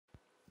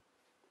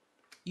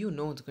You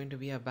know it's going to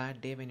be a bad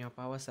day when your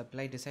power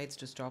supply decides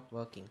to stop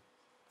working.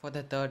 For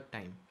the third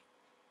time.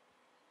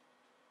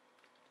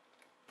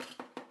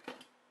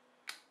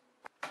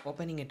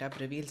 Opening it up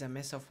reveals a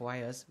mess of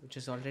wires, which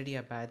is already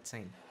a bad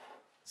sign.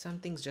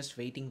 Something's just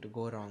waiting to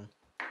go wrong.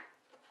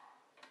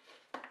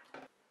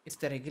 It's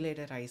the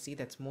regulator IC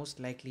that's most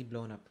likely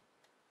blown up.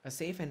 A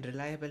safe and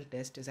reliable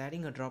test is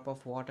adding a drop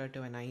of water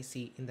to an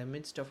IC in the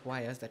midst of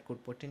wires that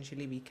could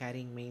potentially be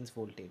carrying mains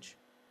voltage.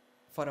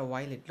 For a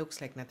while it looks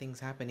like nothing's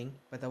happening,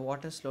 but the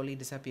water slowly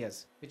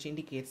disappears, which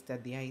indicates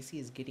that the IC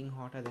is getting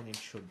hotter than it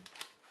should.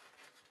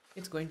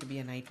 It's going to be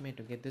a nightmare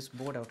to get this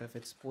board out of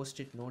its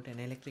post-it note and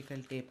electrical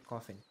tape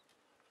coffin.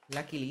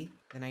 Luckily,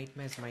 the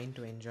nightmare is mine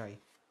to enjoy.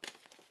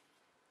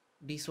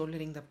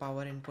 Desoldering the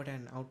power input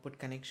and output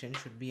connection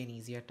should be an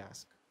easier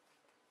task.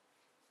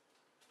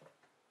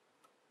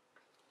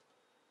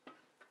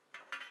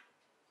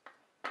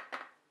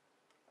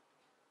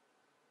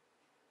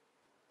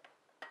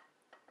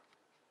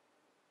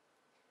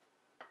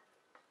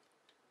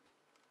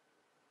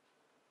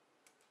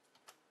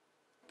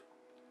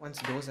 Once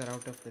those are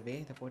out of the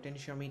way, the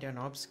potentiometer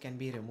knobs can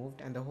be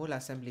removed and the whole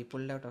assembly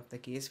pulled out of the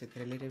case with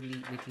relatively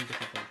little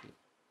difficulty.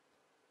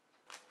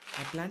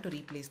 I plan to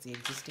replace the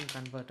existing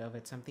converter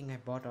with something I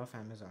bought off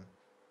Amazon.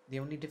 The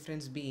only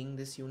difference being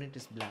this unit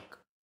is black.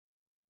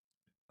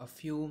 A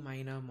few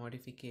minor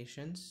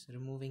modifications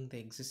removing the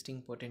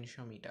existing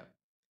potentiometer.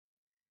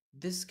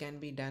 This can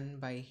be done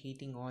by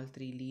heating all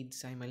three leads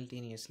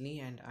simultaneously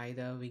and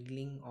either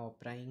wiggling or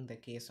prying the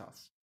case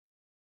off.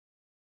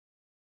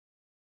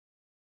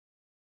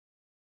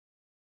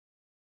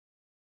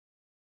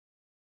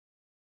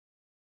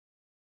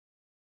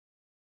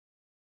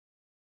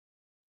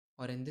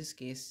 Or in this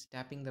case,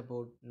 tapping the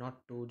board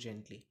not too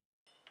gently.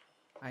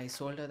 I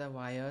solder the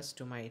wires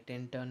to my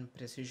 10-turn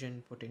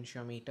precision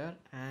potentiometer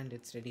and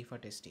it's ready for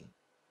testing.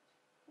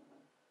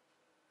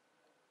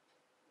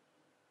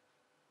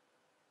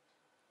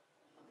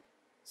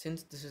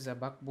 Since this is a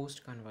buck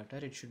boost converter,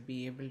 it should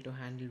be able to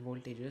handle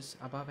voltages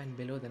above and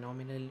below the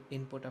nominal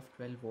input of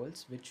 12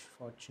 volts, which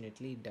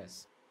fortunately it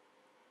does.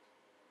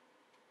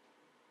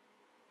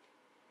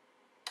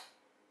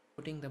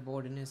 Putting the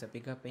board in is a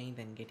bigger pain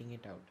than getting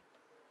it out.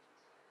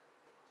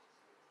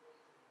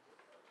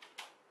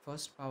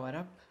 First power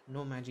up,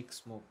 no magic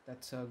smoke,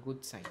 that's a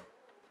good sign.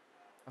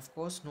 Of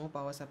course, no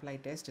power supply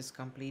test is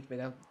complete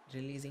without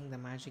releasing the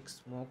magic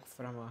smoke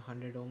from a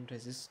 100 ohm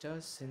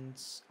resistor,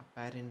 since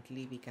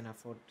apparently we can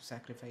afford to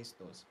sacrifice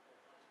those.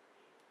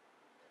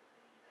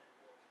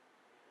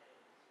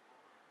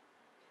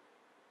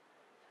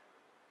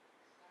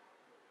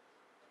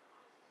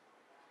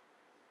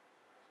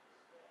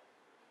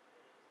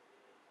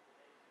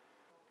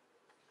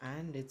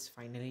 And it's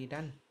finally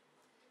done.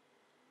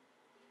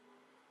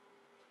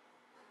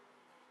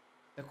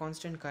 The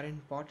constant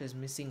current pot is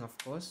missing, of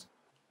course,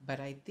 but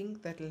I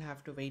think that'll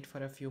have to wait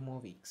for a few more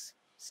weeks.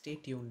 Stay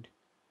tuned.